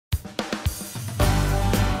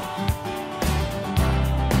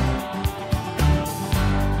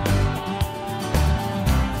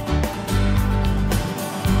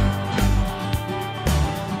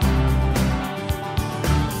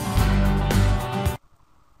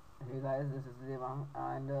guys, this is Devang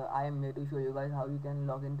and I am here to show you guys how you can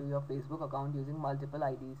log into your Facebook account using multiple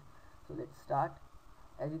IDs. So let's start.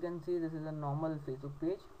 As you can see, this is a normal Facebook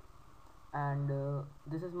page and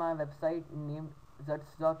this is my website named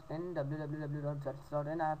zhajed.in,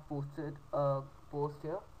 www.zhajed.in. I have posted a post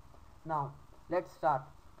here. Now let's start.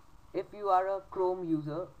 If you are a Chrome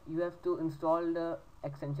user, you have to install the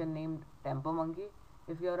extension named Temper Monkey.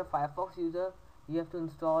 If you are a Firefox user, you have to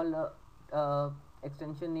install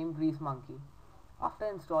extension named Greetzz Monkey. After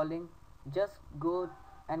installing, just go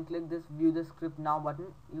and click this view the script now button.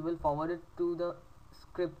 You will forward it to the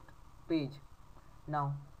script page.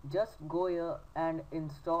 Now just go here and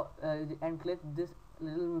install and click this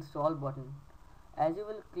little install button. As you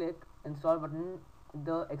will click install button,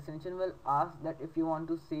 the extension will ask that if you want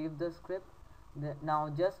to save the script. Now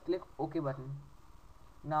just click OK button.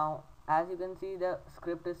 Now as you can see, the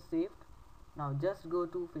script is saved. Now just go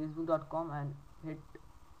to facebook.com and hit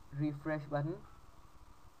refresh button,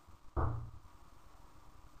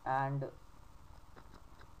 and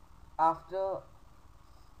after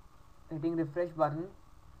hitting refresh button,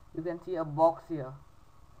 you can see a box here.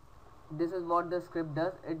 This is what the script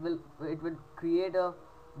does. It will create a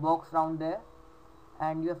box around there,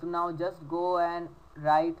 and you have to now just go and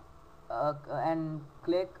write and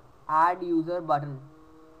click add user button.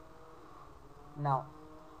 Now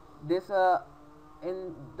this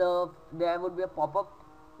there would be a pop-up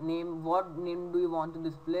name. What name do you want to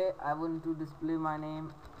display? I want to display my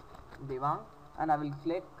name Devang, and I will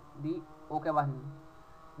click the OK button.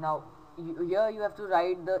 Now here you have to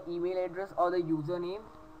write the email address or the username.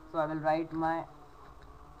 So I will write my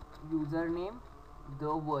username, the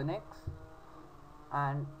Vernex,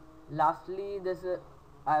 and lastly this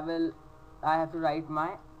I have to write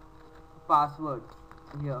my password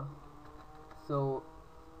here. So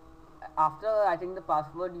after writing the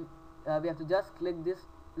password, we have to just click this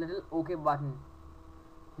little OK button.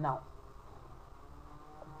 Now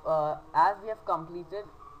as we have completed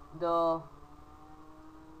the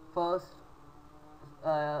first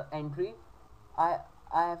entry,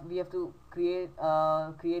 we have to create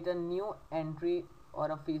a new entry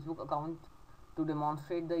or a Facebook account to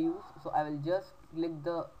demonstrate the use. So I will just click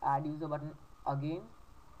the add user button again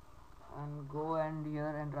and go and here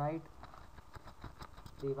and write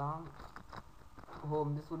Devang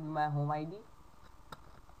home. This would be my home ID.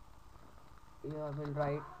 Here I will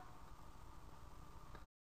write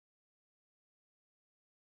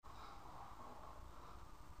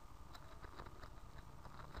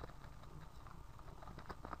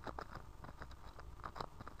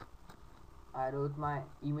I wrote my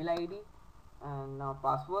email ID and now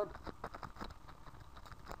password.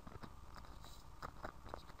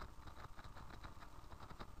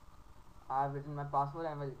 I have written my password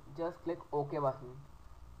and will just click OK button.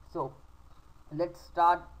 So let's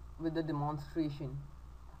start with the demonstration.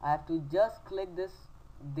 I have to just click this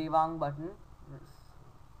Devang button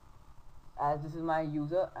as this is my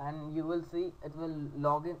user, and you will see it will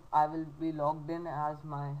log in. I will be logged in as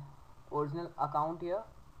my original account here.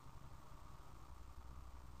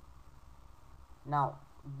 Now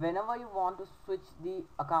whenever you want to switch the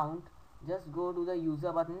account, just go to the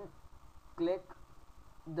user button, click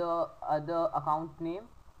the other account name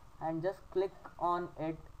and just click on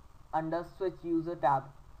it under switch user tab.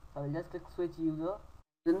 So I will just click switch user.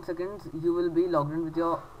 In seconds you will be logged in with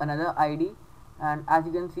your another ID, and as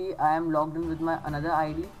you can see I am logged in with my another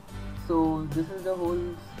ID. So this is the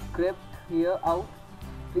whole script here out.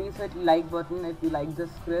 Please hit like button if you like the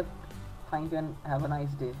script. Thank you and have a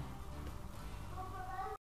nice day.